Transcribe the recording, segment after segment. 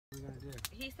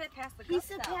He said pass the cups down. He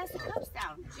said pass the cups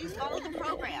down. She's followed the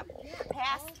program.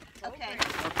 Pass. Okay.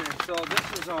 Okay, so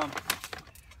this is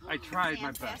I tried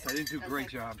my best. I didn't do a great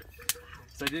job.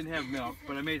 So I didn't have milk,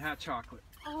 but I made hot chocolate.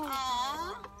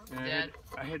 Aww. And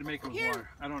I had to make it with water.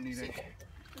 I don't need it.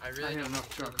 I have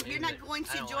enough chocolate. You're not going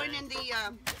to join in the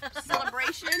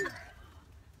celebration?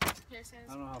 I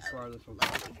don't know how far this will go.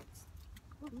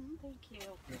 Thank you.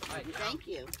 Thank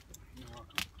you.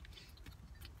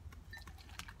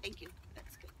 Thank you.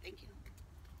 That's good. Thank you.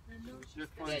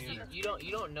 Yeah,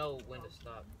 you don't know when to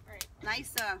stop. Right.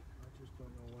 Nice. I just don't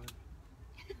know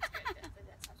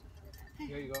when.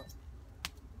 Here you go.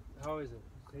 How is it?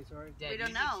 Tastes alright? We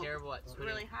don't know. It's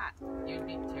really hot. You'd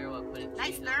be terrible at putting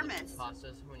nice cheese thermos. on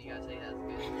pasta when you guys say that's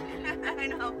good. I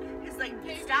know. It's like,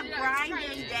 stop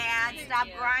grinding, Dad. Stop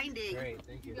grinding. Great,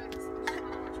 thank you.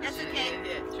 That's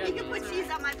okay. You can put cheese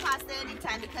on my pasta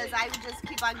anytime because I would just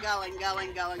keep on going.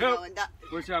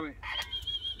 Where's Chubby?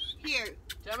 Here.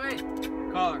 Chubby!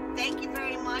 Call her. Thank you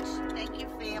very much. Thank you,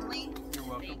 family. You're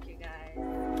welcome. Thank you,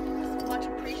 guys. Much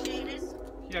appreciated.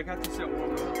 Yeah, I got this at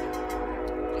Walmart.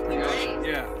 Nice.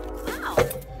 Yeah. Wow.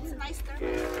 It's a nice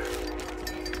thermos.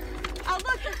 Oh,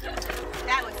 look.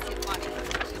 That was too funny.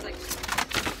 She's like,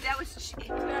 that was...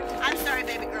 I'm sorry,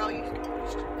 baby girl.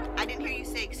 I didn't hear you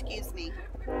say excuse me.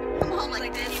 I'm home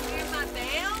like this. Did you hear my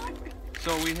bell?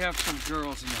 So we have some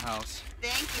girls in the house.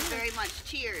 Thank you very much.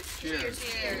 Cheers. Cheers.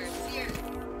 Cheers. Cheers.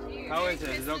 Cheers. How is it?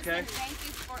 Is it okay? Thank you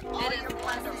for all your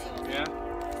blessings. Yeah?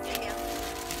 Yeah.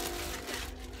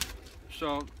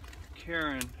 So,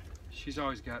 Karen, she's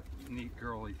always got neat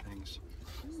girly things.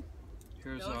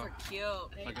 Here's Those are cute.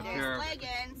 like a There's pair of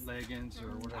leggings. leggings or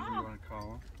whatever you want to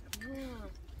call them.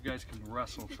 You guys can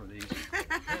wrestle for these.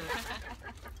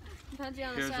 Depends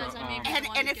on the Here's size. a, I maybe And,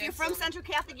 want and to if you're get from some. Central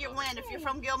Catholic, you win. If you're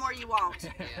from Gilmore, you won't.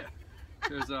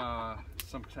 There's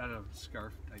some kind of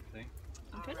scarf type thing.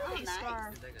 Pretty Oh, nice nice.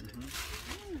 scarf.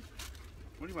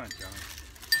 What do you want, John?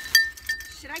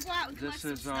 Should I go out and collect This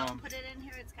some is, snow and put it in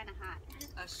here? It's kind of hot.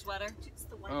 A sweater. Just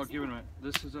the white Oh, snow. give it a minute.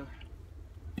 This is a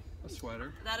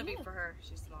sweater. That'll be for her.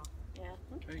 She's small. Yeah.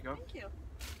 There you go. Thank you.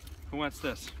 Who wants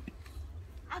this?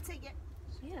 I'll take it.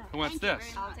 Yeah. Who wants Thank you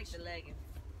this? very I'll much. take the leggings.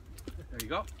 There you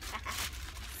go.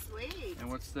 Sweet. And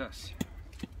what's this?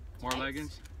 More Tights.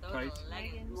 leggings? Those Tights? are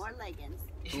leggings. More leggings.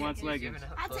 Who wants leggings?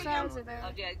 I'll take Size them. of that.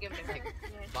 Oh, yeah, give it a pick.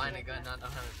 Buying a gun, not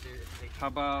knowing how to shoot it. How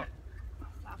about,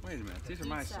 wait a minute, these are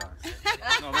my socks.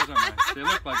 No, those are mine. They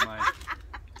look like mine.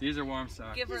 These are warm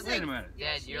socks. Give her Wait a leggings. minute.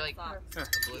 Yeah, Dad, you're like Here.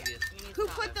 oblivious. Who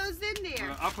put those in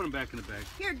there? I'll put them back in the bag.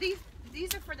 Here,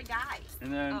 these are for the guys.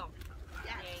 And then, Oh,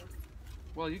 Yes. James.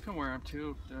 well, you can wear them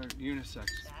too. They're unisex.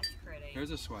 That's pretty. Here's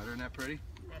a sweater. Isn't that pretty?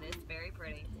 That is very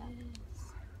pretty.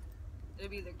 It'll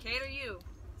be either Kate or you.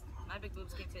 My big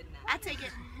boobs can fit in that. I'll take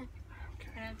it.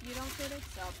 And if you don't fit it,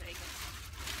 I'll take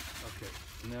it. Okay.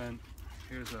 And then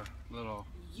here's a little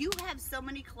You have so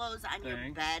many clothes on your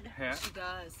thing. bed. Hat. She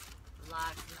does.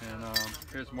 Lots of And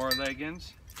stuff. here's more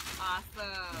leggings.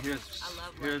 Awesome. Here's I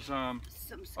love here's Some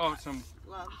oh Scots some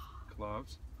gloves.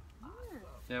 gloves.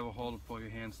 They have a hole to pull your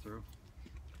hands through.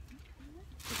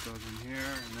 Put those in here,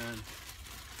 and then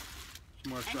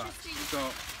some more socks. Interesting. So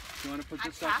you want to put Hot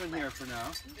this stuff in chocolate. here for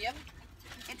now? Yep.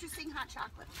 Interesting hot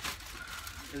chocolate.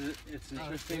 It's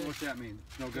interesting. What's that mean?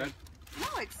 No good? No,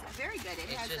 it's very good. It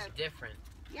It's has just a different.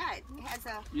 yeah. It has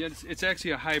a Yeah, it's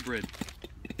actually a hybrid.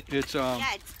 It's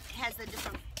yeah. It has a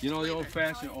different. you know the flavor.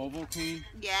 old-fashioned Ovaltine?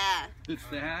 Yeah. It's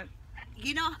that.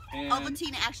 You know, And-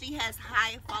 Ovaltine actually has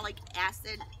high folic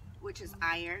acid, which is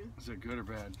iron. Is it good or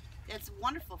bad? It's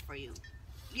wonderful for you.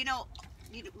 You know,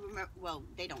 you don't remember. Well,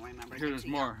 they don't remember. Here, they're there's too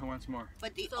more. young. Who wants more?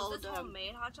 But the So old is this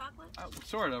homemade hot chocolate?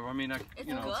 Sort of. I mean, It's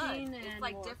you know. good. Ovaltine It's and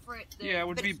like more. different. than- Yeah, it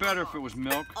would But be it's better if it was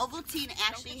milk. Ovaltine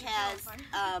actually has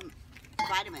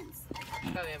vitamins,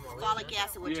 Probably have more folic wisdom.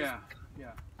 acid, which Yeah.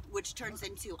 which turns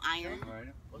into iron.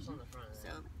 Right. What's on the front of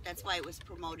that? So that's why it was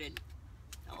promoted.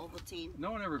 The Ovaltine.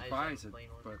 No one ever I just buys have a it, plain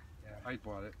one. but I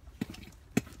bought it.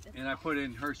 And I put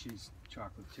in Hershey's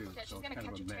chocolate too, Okay, so she's it's gonna kind catch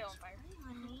of a your mix. tail on fire.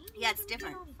 Yeah, it's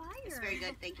different. It's very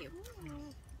good. Thank you.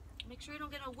 Make sure you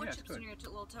don't get no wood Yeah, it's chips good. in your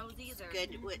little toes either.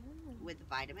 Good with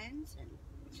vitamins and.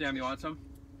 Sam, you want some?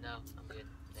 No, I'm good.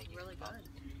 Thank you. Really good.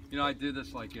 You know, I did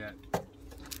this like at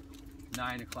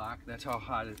 9 o'clock. That's how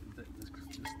hot this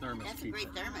thermos That's a keeps great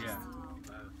it. thermos. Yeah.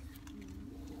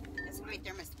 That's a great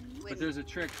thermos. But there's a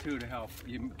trick too to help.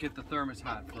 You get the thermos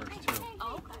hot first too,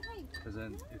 Oh, okay. because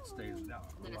then it stays down.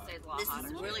 Then it stays a lot This hotter.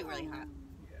 is really, really hot.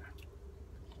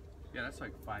 Yeah, that's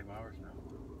like 5 hours now.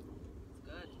 It's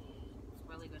good. It's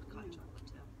really good hot chocolate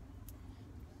too.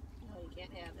 No, you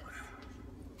can't have this.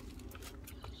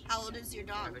 How old is your I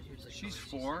dog? bet you it's like She's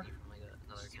something 4. from like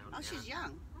another account. Oh, she's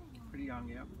young. Pretty young,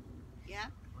 yeah. Yeah?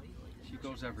 She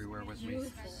goes everywhere with me.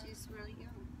 She's really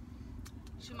young.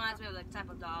 She reminds me of the type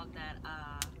of dog that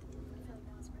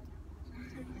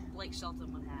Blake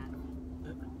Shelton would have.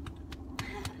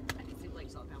 I can see Blake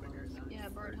Shelton having one of those dogs. Yeah,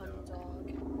 bird hunting dog.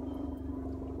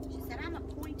 She said, I'm a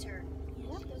pointer.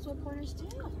 Yep, that's what pointers do.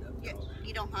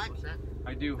 You don't hunt? What's that?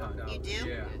 I do hunt. You do?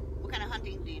 Yeah. What kind of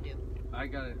hunting do you do? I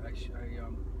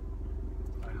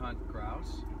hunt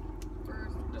grouse.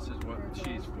 This is what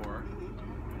she's for.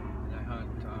 And I hunt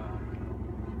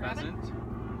pheasant.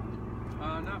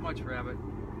 Not much rabbit.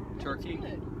 Turkey.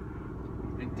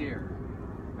 And deer.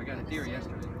 I got a deer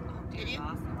yesterday. Did you?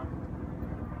 Awesome.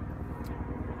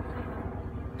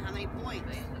 How many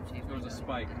points? There was a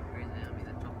spike.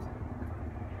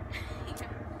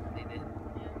 They did.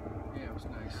 Yeah, it was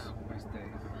nice. Nice day.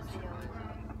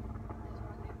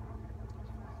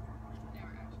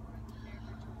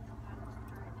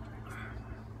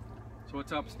 So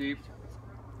what's up, Steve?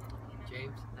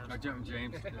 James.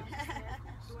 James.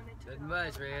 Nothing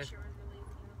much, man.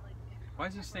 Why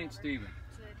is it St. Stephen?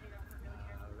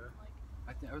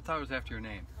 I thought it was after your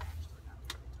name.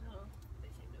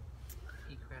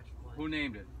 He crashed one. Who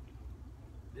named it?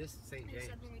 This is St. James.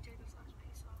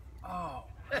 Oh,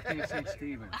 I think it's St.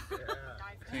 Stephen.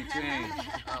 St. James.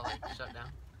 Oh, like shut down.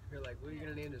 You're like, what are you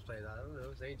gonna name this place? I don't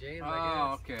know, St. James.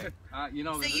 Oh, okay. You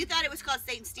know. So you thought it was called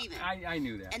St. Stephen? I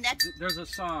knew that. And that's- There's a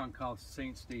song called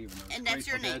St. Stephen. And that's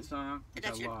your Grateful name? Dead song, which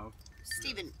That's I your- love.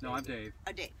 Stephen. No, I'm Dave.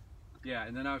 A Dave. Yeah,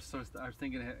 and then I was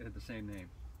thinking it had the same name.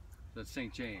 So it's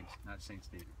St. James, not St.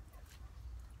 Stephen.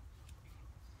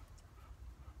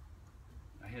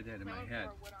 I had that in my head.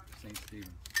 St.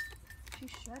 Stephen. She's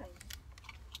shedding.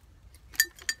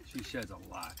 She sheds a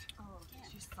lot. Oh,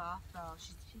 She's soft though.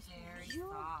 She's very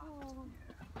soft. beautiful.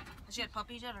 Has she had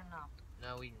puppies yet or no?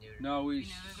 No, we neutered. No, You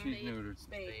she's neutered neutered.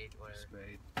 Spade, whatever.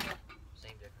 Spade.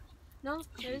 Same difference. No,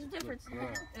 there's a difference. Good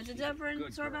girl. There's a different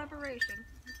Good sort of girl. operation.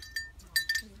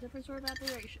 There's a different sort of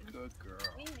operation. Good girl.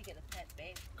 We need to get a pet,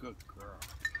 babe. Good girl.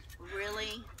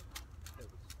 Really?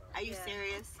 Are you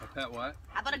serious? A pet what?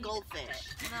 How about a goldfish?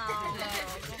 No.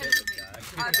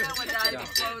 Our pet would die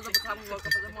before the time we woke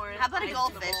up in the morning. How about a Ice in the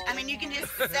goldfish? bowl. I mean, you can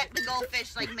just set the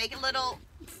goldfish, like make a little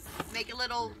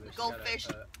goldfish.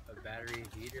 A battery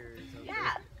heater or something.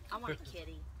 Yeah. I want a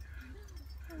kitty.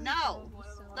 No.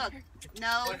 Look.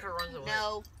 No. What if it runs away?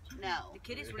 No. No. The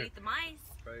kitties would eat the mice.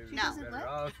 Probably No. better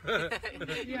off.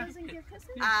 She doesn't give kisses?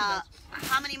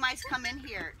 How many mice come in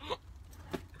here?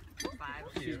 5.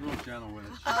 She's real gentle with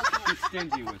it. Okay. She's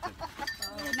stingy with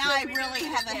it. Now I really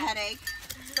have a headache.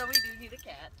 So we do need a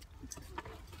cat.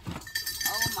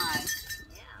 Oh my.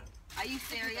 Are you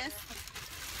serious?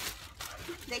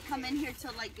 They come in here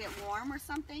to like get warm or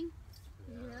something?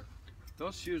 Yep.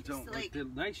 Those shoes don't So, look, like, they're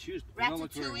nice shoes, but they don't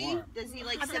look very Ratatouille? warm. Does he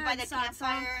like I've sit by the had socks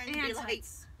campfire on and be like,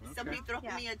 tights. somebody throw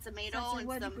Yeah. me a tomato Socks and and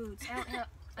wedge some... boots.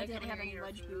 I didn't have any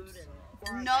wedge boots.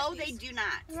 No, they do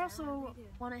not. There's also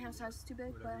one I have size too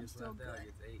big, but I'm still good.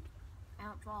 I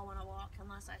don't fall when I walk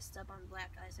unless I step on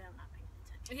black guys and I'm not paying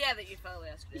attention. Yeah, that you fell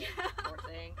yesterday. Poor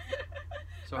thing.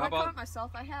 So When how I caught about,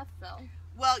 myself, I have fell.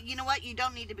 Well, you know what? You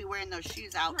don't need to be wearing those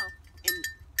shoes out No, in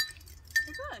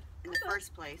I'm good. the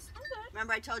first place. I'm good.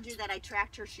 Remember I told you that I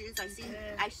tracked her shoes?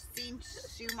 I seen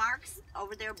shoe marks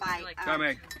over there by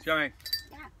Johnny,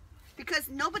 because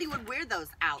nobody would wear those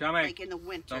out Johnny, like in the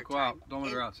winter. don't go out. Don't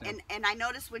let her out, Sam. And I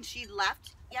noticed when she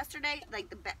left yesterday,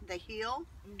 like the heel,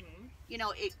 you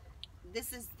know,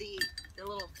 this is the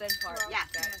little thin part. Yeah.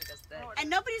 That make us thick. and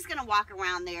nobody's gonna walk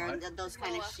around there in What? those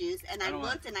kind of shoes. And I I don't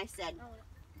looked and I said,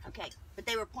 okay, but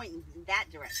they were pointing in that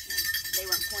direction. They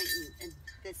weren't pointing in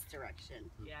this direction.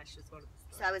 Yeah, I should go to the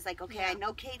So store. I was like, okay, I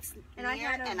know Kate's And I near,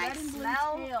 had a and I red and blue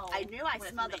smell. tail I knew I with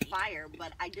smelled the me. fire,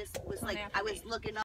 but I just was One like, after I was me. looking